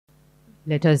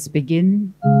Let us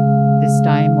begin this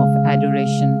time of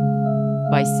adoration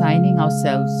by signing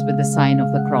ourselves with the sign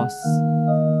of the cross.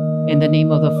 In the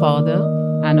name of the Father,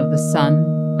 and of the Son,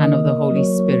 and of the Holy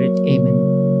Spirit. Amen.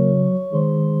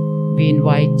 We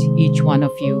invite each one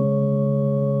of you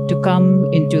to come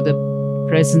into the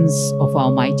presence of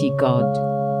Almighty God.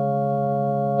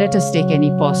 Let us take any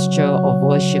posture of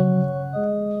worship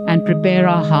and prepare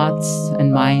our hearts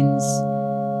and minds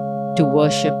to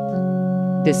worship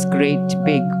this great,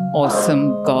 big,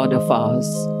 awesome God of ours.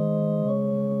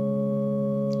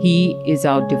 He is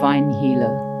our divine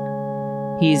healer.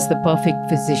 He is the perfect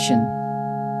physician.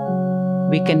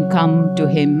 We can come to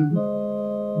Him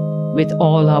with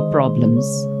all our problems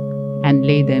and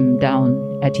lay them down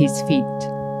at His feet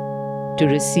to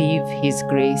receive His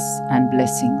grace and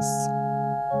blessings.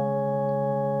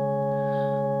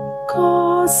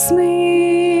 Cause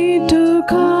me to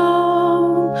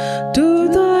come to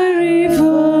Thy river,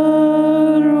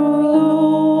 O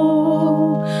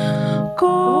Lord.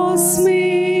 Cause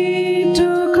me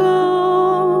to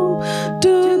come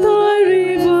to Thy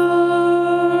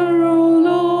river, O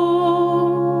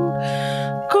Lord.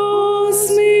 Cause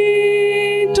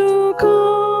me to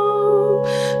come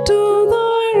to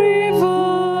Thy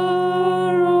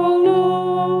river, O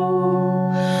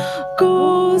Lord.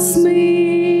 Cause me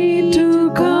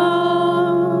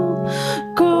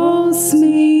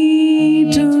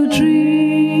to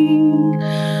drink,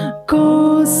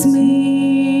 cause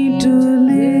me to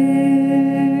live.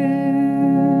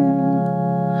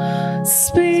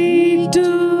 Speak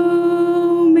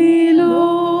to me,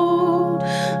 Lord,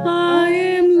 I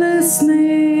am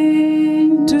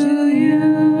listening to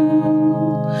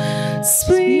you.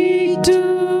 Speak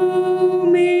to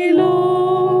me,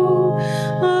 Lord,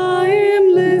 I am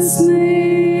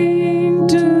listening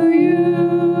to you.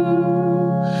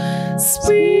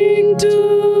 Speak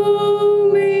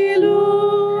to me,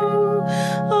 Lord,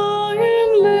 I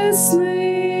am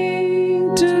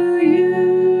listening to you.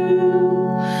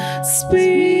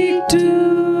 Speak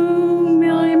to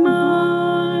my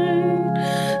mind,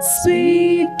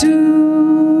 speak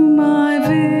to my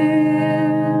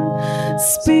will,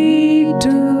 speak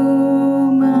to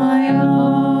my heart.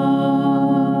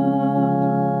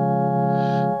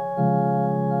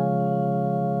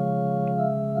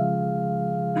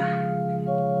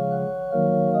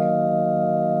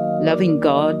 Loving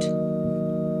God,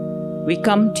 we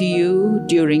come to you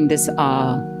during this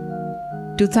hour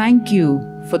to thank you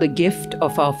for the gift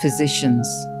of our physicians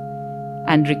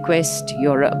and request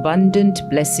your abundant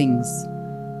blessings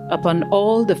upon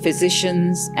all the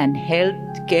physicians and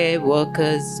healthcare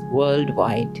workers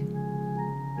worldwide.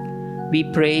 We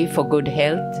pray for good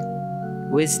health,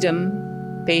 wisdom,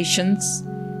 patience,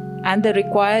 and the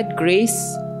required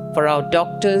grace for our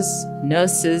doctors,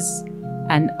 nurses,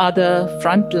 and other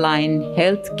frontline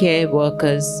healthcare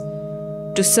workers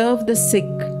to serve the sick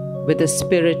with a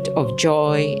spirit of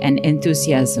joy and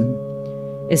enthusiasm,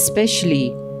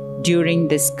 especially during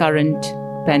this current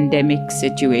pandemic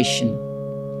situation.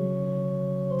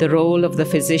 The role of the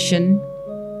physician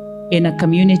in a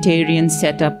communitarian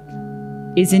setup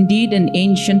is indeed an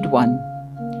ancient one.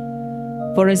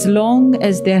 For as long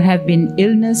as there have been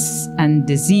illness and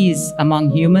disease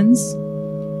among humans,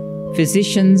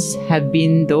 physicians have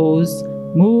been those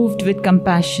moved with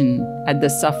compassion at the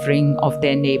suffering of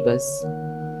their neighbors.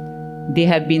 They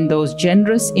have been those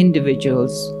generous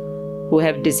individuals who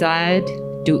have desired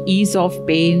to ease off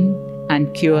pain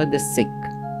and cure the sick.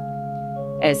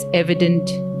 As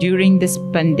evident during this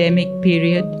pandemic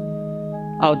period,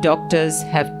 our doctors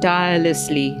have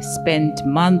tirelessly spent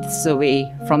months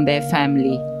away from their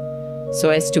family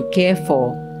so as to care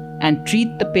for and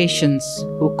treat the patients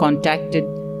who contacted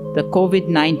the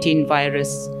COVID-19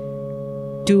 virus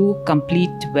to complete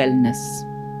wellness.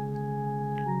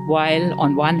 While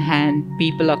on one hand,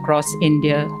 people across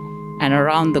India and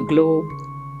around the globe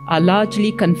are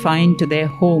largely confined to their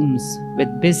homes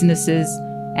with businesses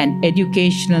and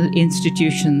educational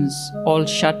institutions all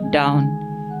shut down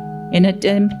in an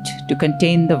attempt to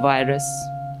contain the virus.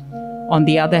 On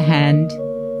the other hand,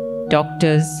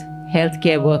 doctors,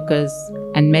 healthcare workers,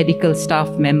 and medical staff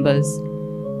members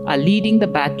are leading the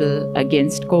battle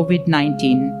against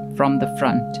COVID-19 from the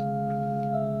front,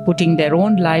 putting their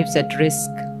own lives at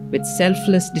risk with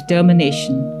selfless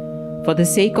determination for the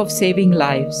sake of saving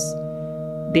lives.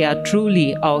 They are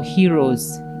truly our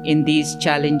heroes in these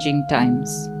challenging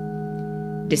times.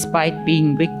 Despite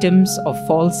being victims of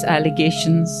false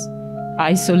allegations,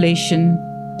 isolation,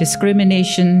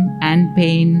 discrimination, and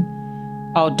pain,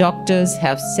 our doctors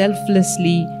have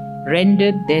selflessly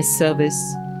rendered their service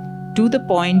to the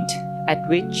point at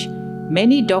which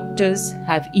Many doctors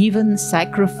have even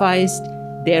sacrificed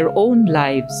their own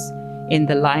lives in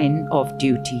the line of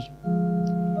duty.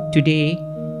 Today,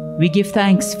 we give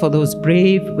thanks for those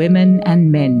brave women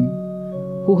and men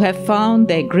who have found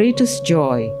their greatest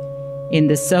joy in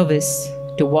the service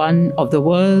to one of the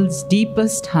world's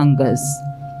deepest hungers,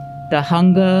 the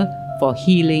hunger for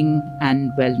healing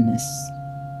and wellness.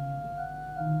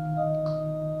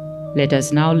 Let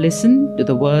us now listen to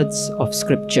the words of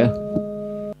Scripture.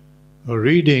 A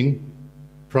reading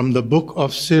from the book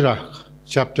of Sirach,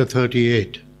 chapter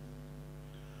 38.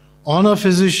 Honor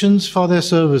physicians for their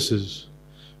services,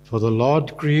 for the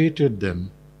Lord created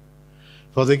them.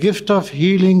 For the gift of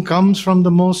healing comes from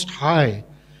the Most High,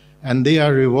 and they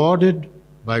are rewarded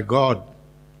by God.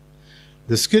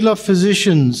 The skill of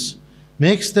physicians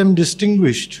makes them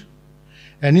distinguished,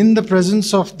 and in the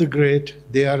presence of the great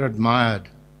they are admired.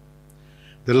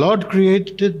 The Lord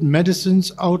created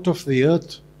medicines out of the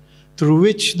earth, through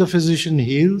which the physician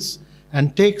heals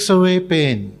and takes away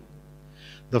pain.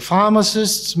 The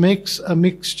pharmacist makes a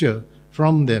mixture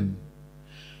from them.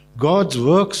 God's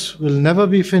works will never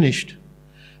be finished,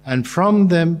 and from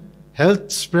them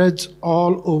health spreads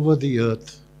all over the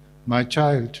earth. My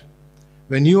child,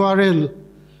 when you are ill,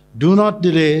 do not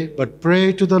delay, but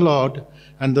pray to the Lord,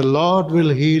 and the Lord will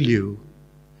heal you.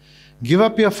 Give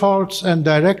up your faults and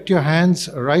direct your hands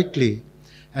rightly,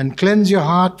 and cleanse your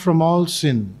heart from all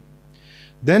sin.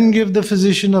 Then give the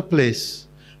physician a place,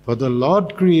 for the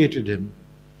Lord created him.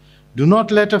 Do not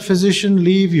let a physician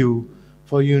leave you,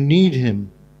 for you need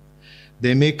him.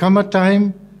 There may come a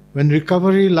time when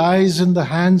recovery lies in the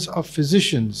hands of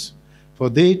physicians,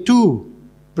 for they too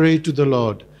pray to the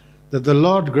Lord, that the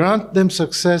Lord grant them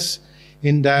success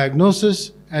in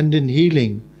diagnosis and in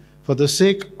healing, for the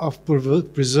sake of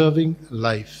preserving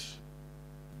life.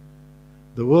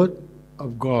 The word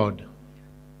of God.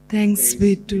 Thanks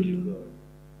be to Lord.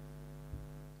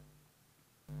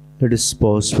 Let us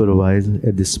pause for a while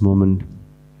at this moment,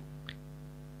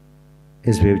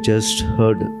 as we have just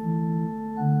heard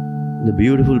the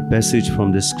beautiful passage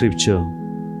from the scripture.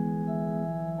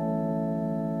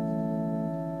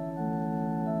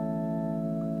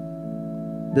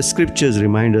 The scriptures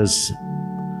remind us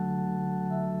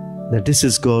that this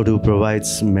is God who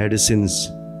provides medicines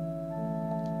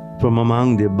from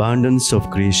among the abundance of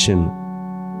creation.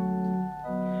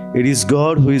 It is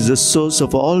God who is the source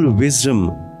of all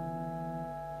wisdom,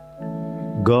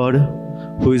 God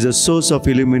who is a source of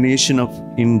illumination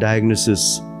in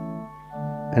diagnosis,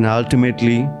 and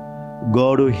ultimately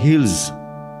God who heals.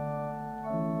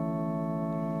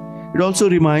 It also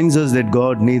reminds us that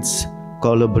God needs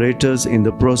collaborators in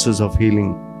the process of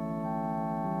healing.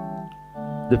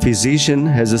 The physician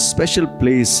has a special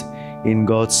place in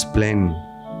God's plan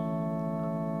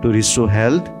to restore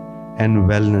health and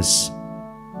wellness.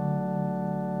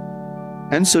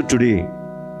 And so today,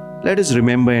 let us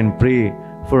remember and pray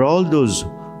for all those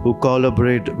who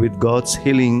collaborate with God's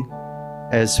healing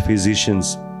as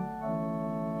physicians.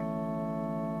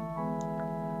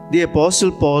 The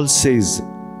Apostle Paul says,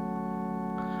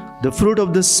 "The fruit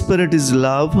of the Spirit is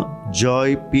love,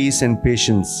 joy, peace, and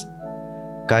patience,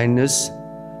 kindness,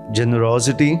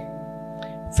 generosity,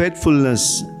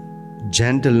 faithfulness,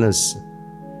 gentleness,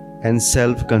 and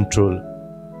self-control."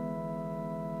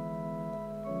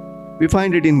 We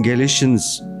find it in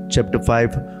Galatians chapter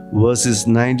 5, verses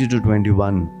 19 to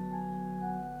 21.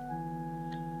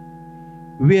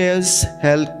 We as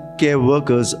healthcare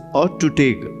workers ought to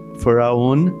take for our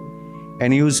own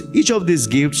and use each of these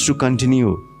gifts to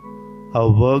continue our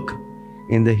work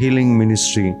in the healing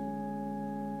ministry,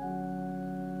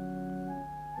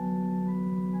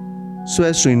 so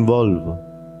as to involve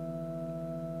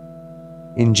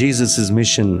in Jesus'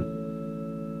 mission.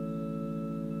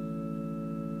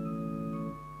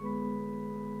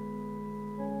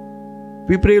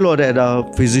 We pray, Lord, that our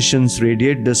physicians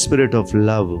radiate the spirit of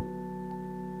love,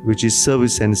 which is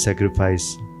service and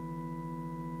sacrifice.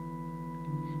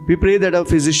 We pray that our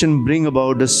physicians bring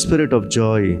about the spirit of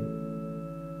joy,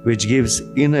 which gives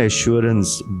inner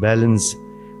assurance, balance,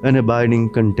 and abiding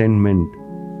contentment.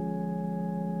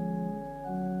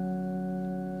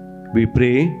 We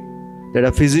pray that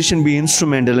our physician be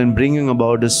instrumental in bringing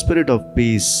about the spirit of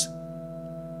peace,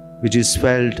 which is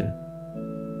felt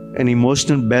and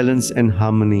emotional balance and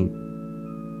harmony.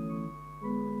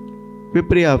 We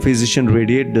pray our physician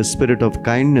radiate the spirit of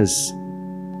kindness,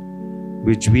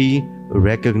 which we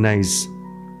recognize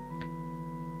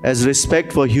as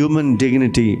respect for human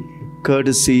dignity,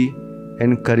 courtesy,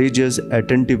 and courageous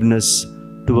attentiveness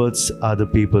towards other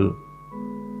people.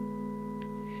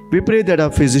 We pray that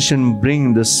our physician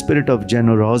bring the spirit of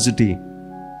generosity,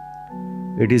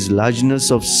 It is largeness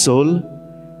of soul,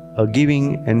 a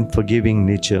giving and forgiving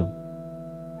nature.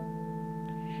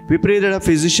 We pray that our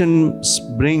physicians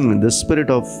bring the spirit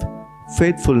of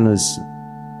faithfulness.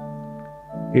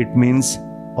 It means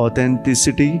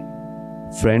authenticity,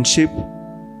 friendship,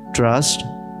 trust,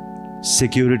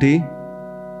 security,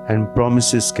 and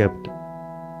promises kept.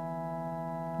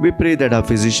 We pray that our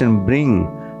physician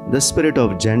bring the spirit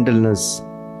of gentleness,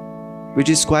 which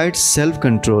is quite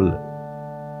self-control,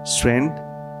 strength,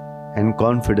 and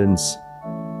confidence.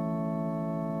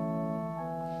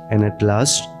 And at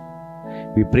last,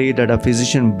 we pray that our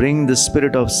physician bring the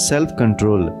spirit of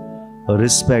self-control, a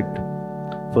respect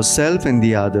for self and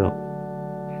the other,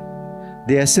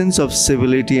 the essence of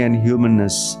civility and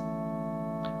humanness,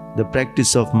 the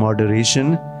practice of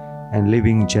moderation and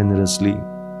living generously.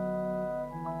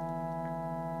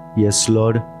 Yes,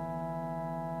 Lord,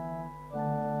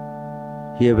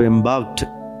 you have embarked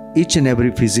each and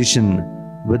every physician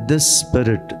with this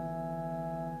spirit,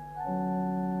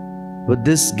 with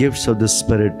these gifts of the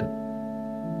Spirit.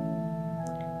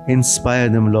 Inspire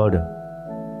them, Lord,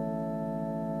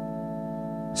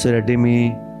 so that they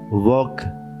may walk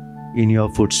in your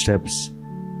footsteps,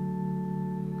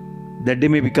 that they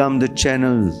may become the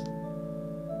channels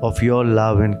of your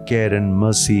love and care and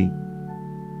mercy,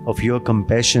 of your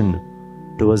compassion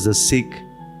towards the sick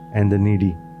and the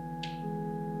needy.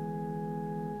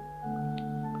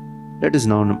 Let us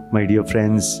now, my dear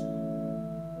friends,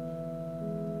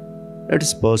 let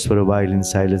us pause for a while in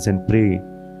silence and pray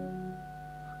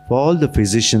for all the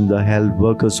physicians, the health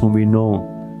workers whom we know,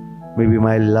 maybe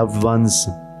my loved ones,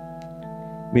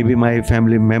 maybe my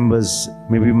family members,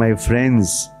 maybe my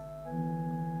friends,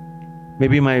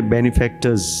 maybe my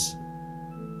benefactors,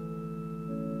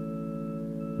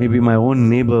 maybe my own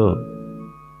neighbor,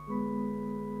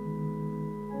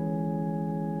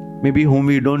 maybe whom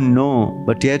we don't know,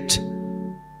 but yet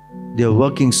they are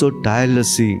working so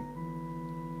tirelessly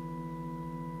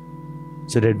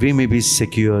so that we may be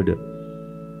secured,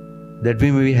 that we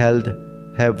may be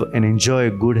have and enjoy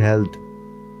good health.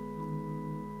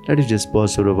 Let us just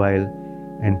pause for a while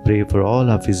and pray for all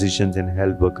our physicians and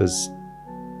health workers.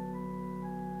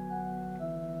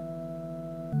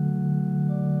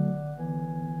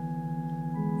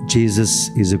 Jesus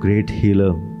is a great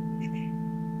healer.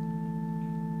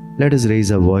 Let us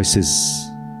raise our voices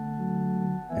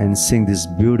and sing this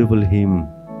beautiful hymn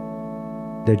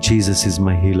that Jesus is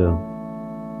my healer.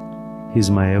 He is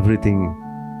my everything.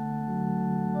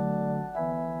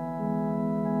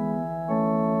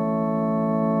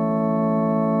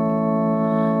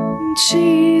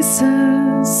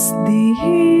 Jesus, the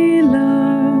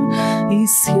healer,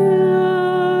 is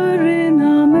here in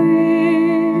our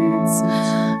midst,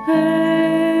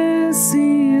 as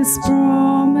he is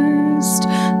promised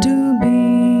to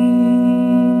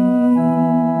be,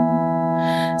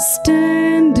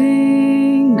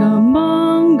 standing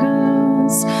among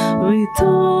us with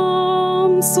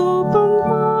arms open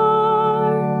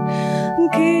wide,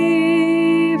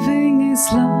 giving his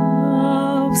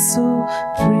love so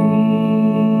free.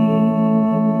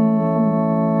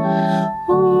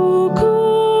 Who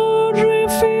could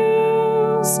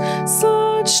refuse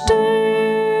such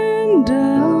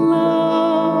tender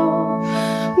love?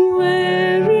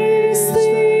 Where is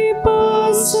the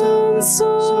person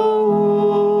so?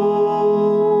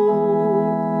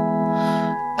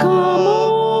 Come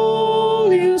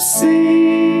all you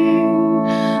sing,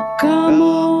 come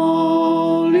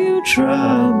all you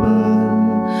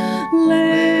trouble,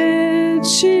 let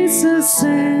Jesus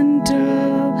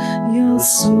enter your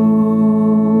soul.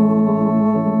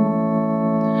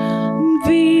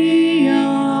 We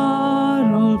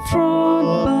are all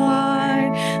fraught by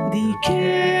the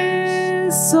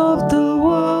cares of the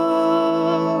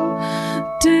world,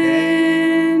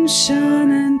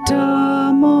 tension and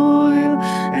turmoil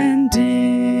and death.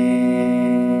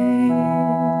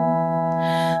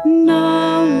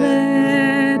 Now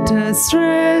let us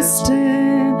rest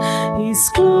in his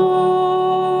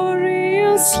glorious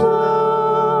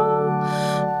love,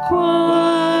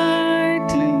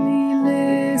 quietly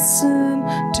listen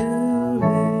to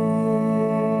him.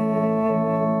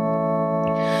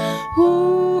 Who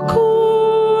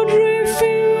could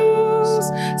refuse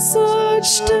such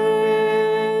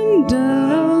tender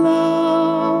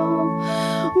love?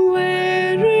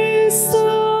 Where is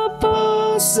the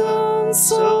person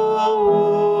so?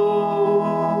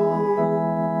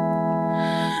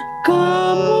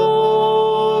 Come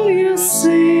all you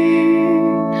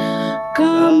sing,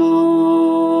 come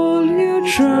all you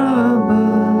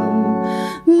trouble,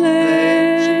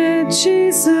 let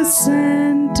Jesus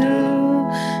enter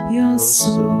your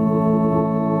soul.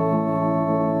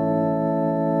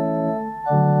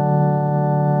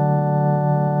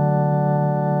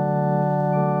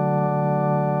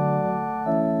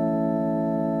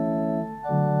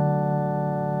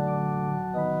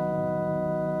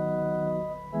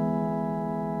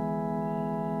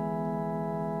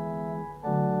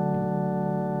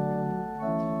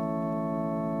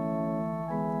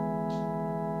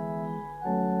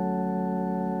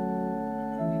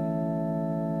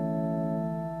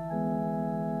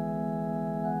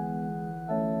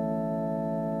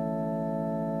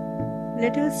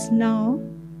 Let us now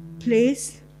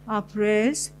place our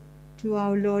prayers to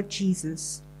our Lord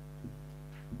Jesus.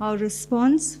 Our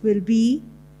response will be,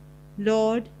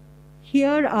 Lord,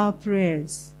 hear our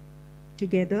prayers.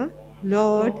 Together,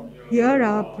 Lord, hear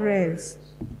our prayers.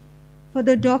 For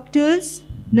the doctors,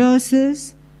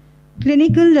 nurses,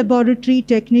 clinical laboratory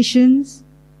technicians,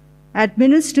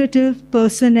 administrative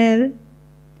personnel,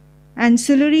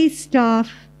 ancillary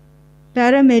staff,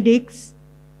 paramedics,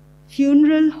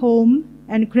 funeral home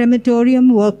and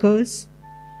crematorium workers,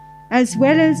 as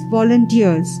well as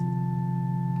volunteers,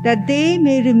 that they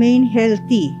may remain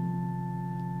healthy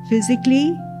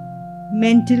physically,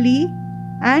 mentally,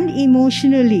 and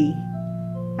emotionally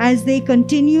as they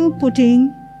continue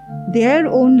putting their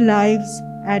own lives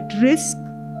at risk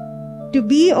to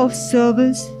be of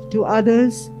service to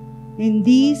others in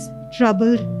these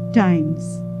troubled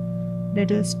times.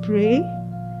 Let us pray.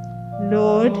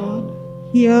 Lord,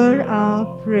 hear our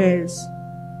prayers.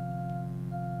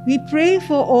 We pray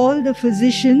for all the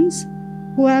physicians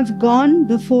who have gone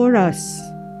before us,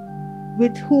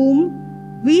 with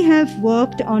whom we have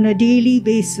worked on a daily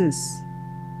basis,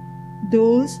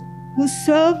 those who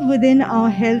serve within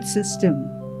our health system,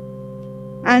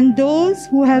 and those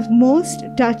who have most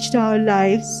touched our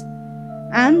lives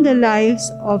and the lives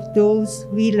of those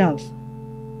we love.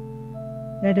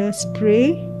 Let us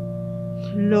pray.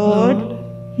 Lord,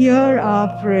 hear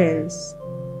our prayers.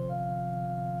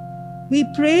 We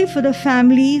pray for the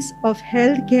families of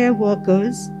healthcare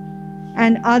workers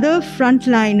and other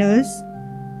frontliners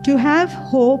to have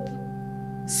hope,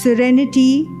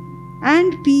 serenity,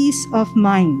 and peace of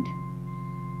mind,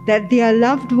 that their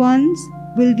loved ones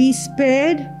will be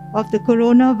spared of the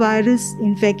coronavirus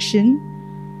infection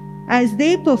as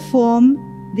they perform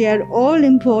their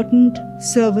all-important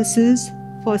services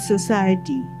for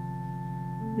society.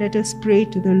 Let us pray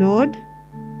to the Lord.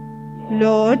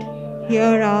 Lord,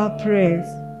 hear our prayers.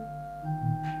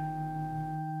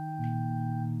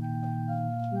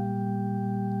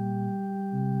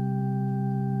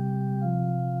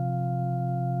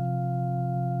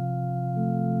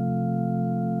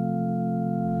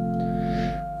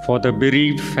 For the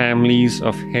bereaved families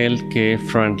of healthcare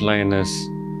frontliners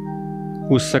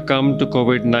who succumbed to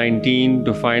COVID-19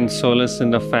 to find solace in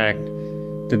the fact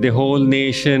that the whole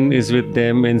nation is with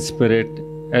them in spirit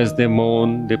as they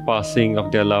mourn the passing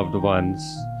of their loved ones.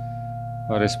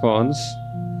 Our response,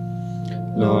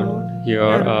 Lord, hear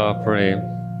our prayer.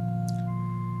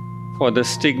 For the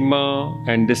stigma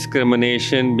and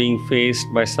discrimination being faced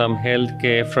by some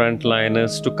healthcare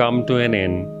frontliners to come to an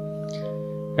end,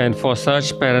 and for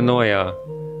such paranoia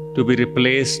to be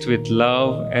replaced with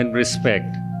love and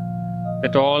respect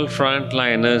that all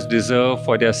frontliners deserve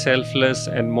for their selfless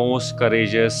and most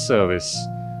courageous service.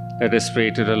 Let us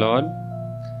pray to the Lord.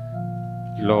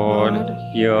 Lord,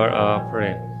 hear our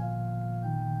prayer.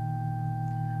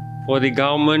 For the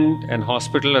government and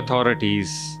hospital authorities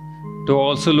to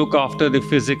also look after the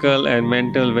physical and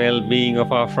mental well-being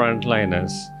of our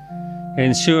frontliners,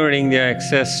 ensuring their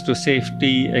access to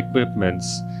safety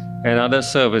equipments and other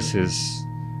services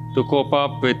to cope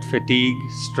up with fatigue,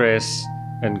 stress,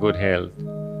 and good health.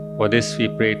 For this we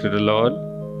pray to the Lord.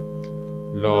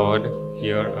 Lord,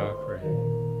 hear our prayer.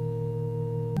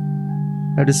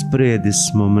 Let us pray at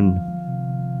this moment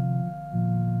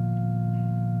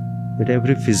that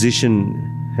every physician,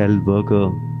 health worker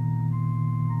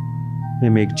may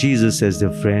make Jesus as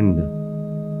their friend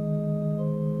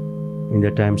in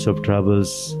their times of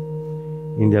troubles,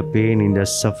 in their pain, in their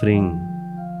suffering,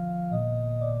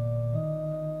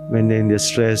 when they're in their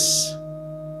stress,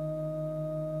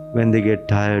 when they get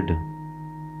tired,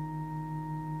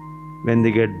 when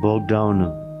they get bogged down,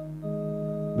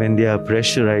 when they are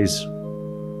pressurized,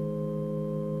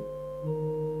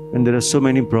 when there are so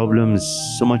many problems,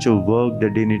 so much of work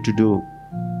that they need to do,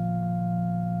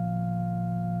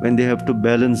 when they have to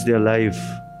balance their life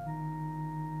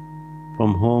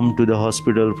from home to the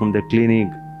hospital, from the clinic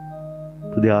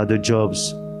to their other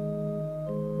jobs,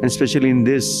 and especially in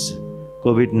this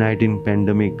COVID-19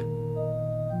 pandemic,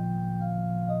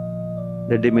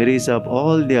 that they may raise up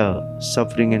all their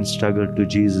suffering and struggle to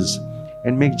Jesus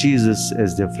and make Jesus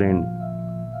as their friend.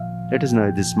 Let us now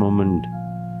at this moment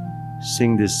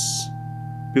sing this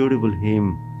beautiful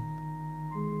hymn.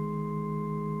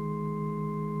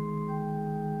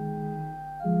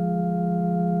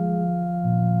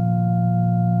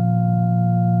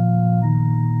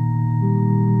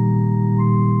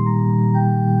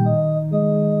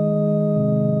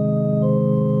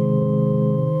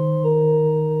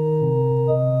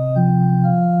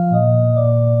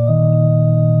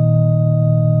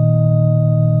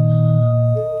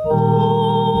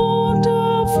 What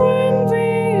a friend we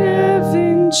have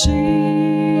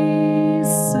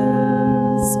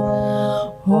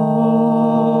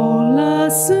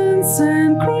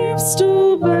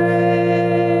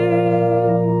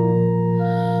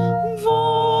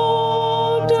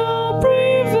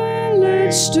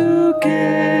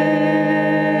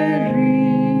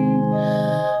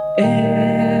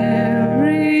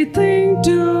everything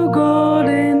to God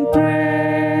in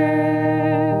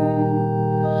prayer.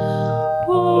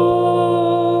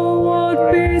 Oh,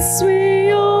 what peace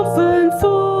we often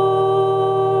forfeit.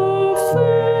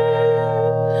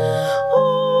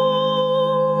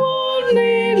 Oh, what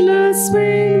needless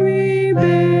pain we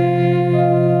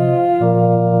bear.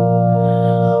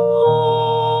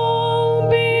 All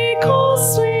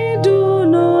because we do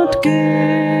not carry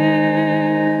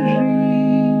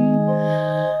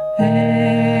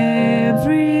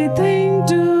everything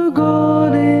to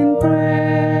God in prayer.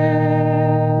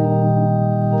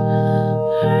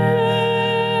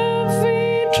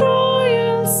 Heavy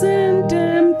trials and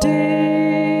temptations,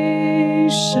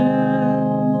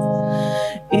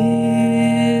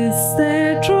 is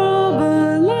there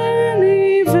trouble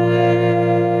anywhere?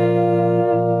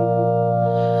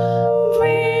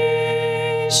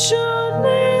 We should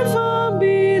never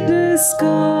be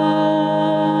discouraged.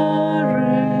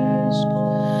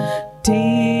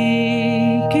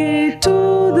 Take it to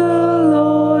the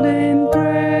Lord in prayer.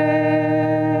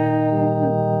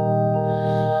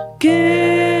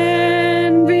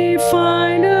 Can we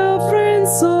find a friend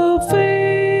so faithful,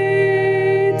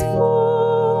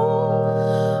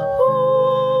 who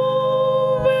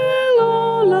will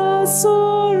all our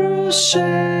sorrows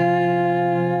share?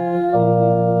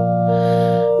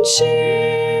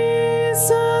 Jesus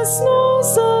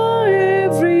knows our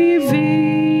every weakness.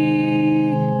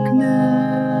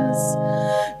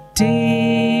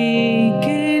 Take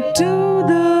it to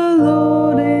the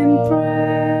Lord in prayer.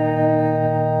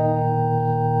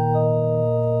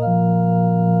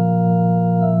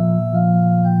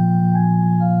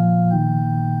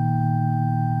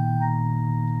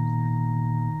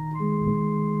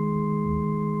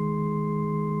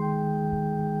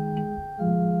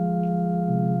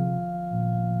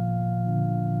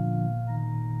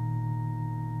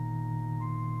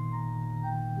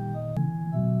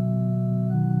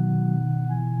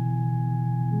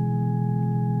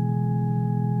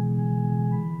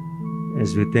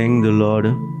 As we thank the Lord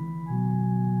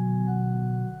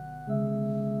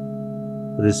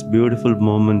for this beautiful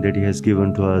moment that He has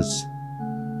given to us,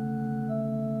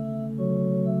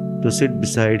 to sit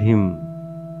beside Him,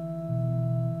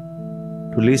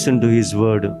 to listen to His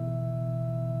word,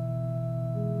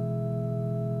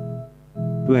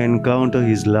 to encounter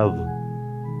His love,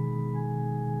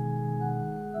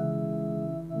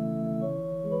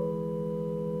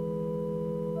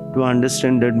 to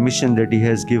understand that mission that He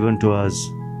has given to us,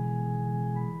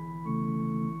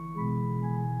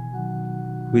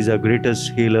 who is our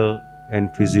greatest healer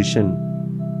and physician.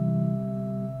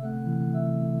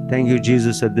 Thank you,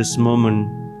 Jesus, at this moment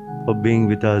for being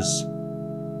with us,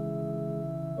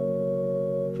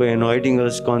 for anointing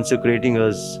us, consecrating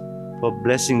us, for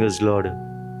blessing us, Lord,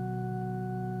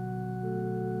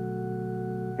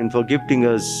 and for gifting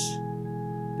us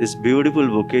this beautiful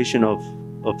vocation of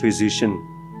a physician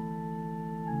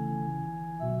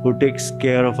who takes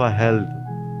care of our health,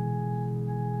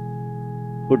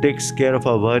 who takes care of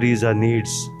our worries, our needs,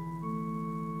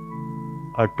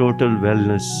 our total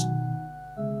wellness.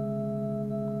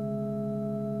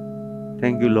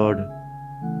 Thank you, Lord,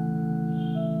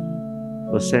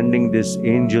 for sending these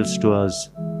angels to us,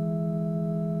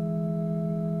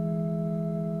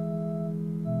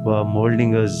 who are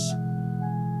molding us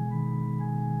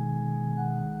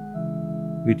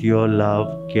with your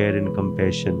love, care, and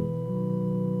compassion.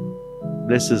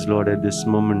 Bless us, Lord, at this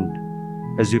moment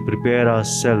as we prepare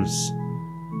ourselves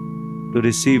to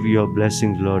receive your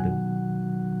blessings, Lord.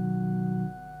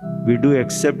 We do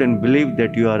accept and believe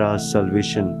that you are our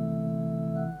salvation,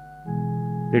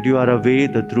 that you are a way,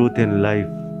 the truth, and life,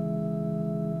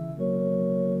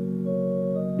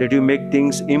 that you make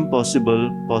things impossible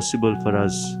possible for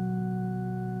us,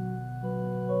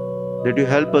 that you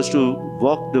help us to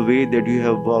walk the way that you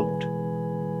have walked,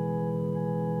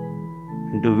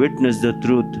 and to witness the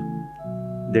truth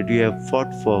that you have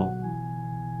fought for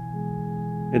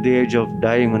at the age of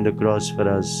dying on the cross for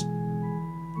us.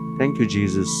 Thank you,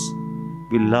 Jesus.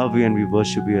 We love you and we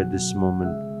worship you at this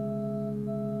moment.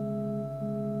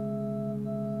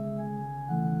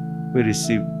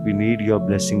 We need your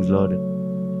blessings, Lord.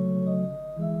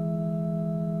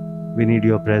 We need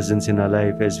your presence in our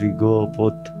life as we go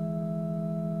forth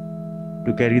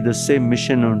to carry the same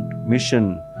mission,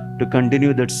 to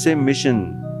continue that same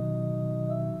mission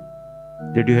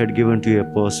that you had given to your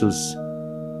apostles.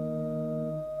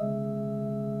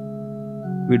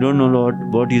 We don't know, Lord,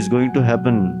 what is going to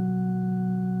happen,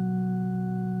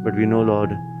 but we know,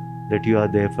 Lord, that you are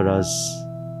there for us,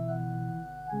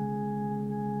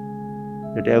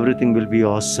 that everything will be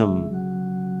awesome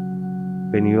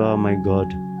when you are my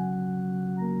God.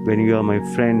 when you are my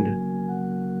friend,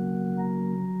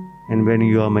 and when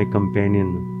you are my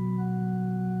companion.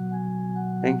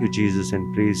 Thank you, Jesus,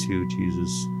 and praise you,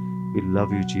 Jesus. We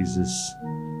love you, Jesus.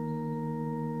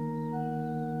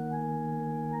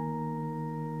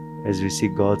 As we see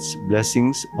God's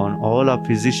blessings on all our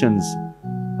physicians,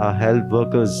 our health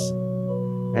workers,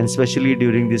 and especially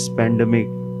during this pandemic,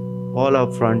 all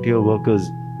our frontier workers,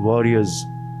 warriors,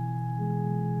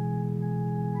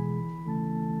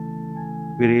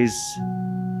 we raise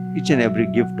each and every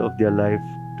gift of their life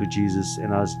to Jesus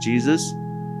and ask, Jesus,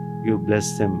 you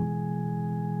bless them.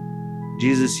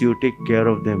 Jesus, you take care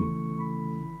of them.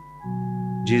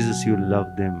 Jesus, you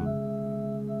love them.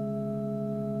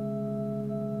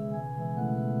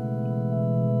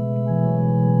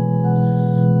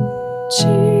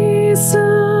 Jesus,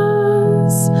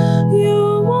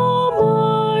 you are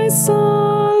my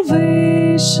salvation.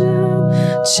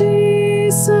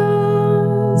 Jesus,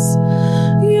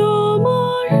 you're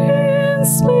my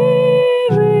inspiration.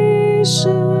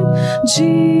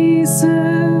 Jesus,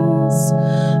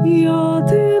 you're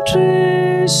the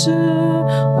treasure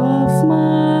of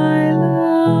my life.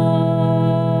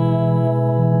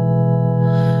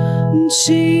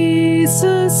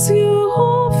 Jesus, you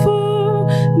offer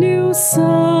new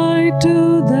sight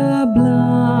to the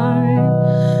blind,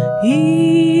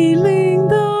 healing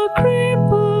the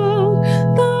crippled,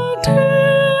 the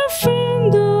deaf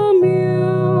and the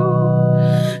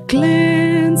mute,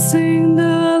 cleansing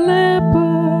the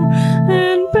leper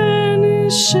and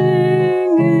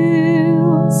banishing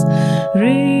ills,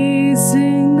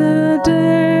 raising the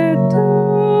dead to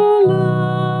life.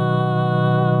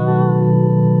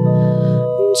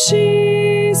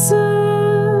 Jesus,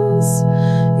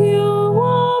 you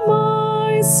are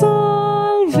my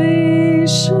salvation.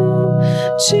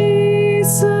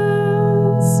 Jesus,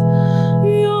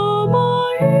 you're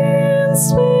my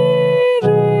inspiration.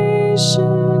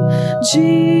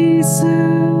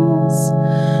 Jesus,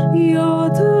 you're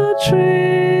the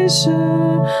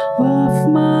treasure of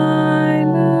my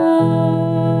life.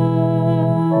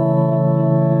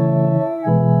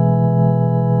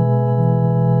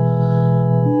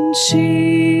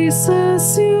 Jesus,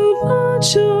 you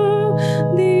nurture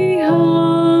the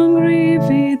hungry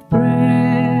with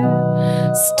bread,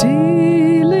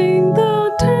 stilling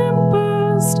the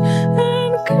tempest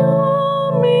and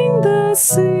calming the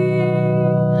sea,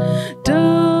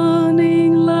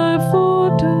 turning life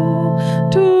water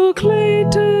to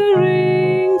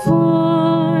glittering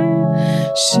wine,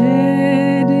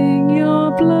 shedding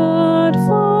your blood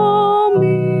for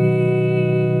me.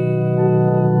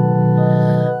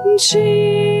 Jesus,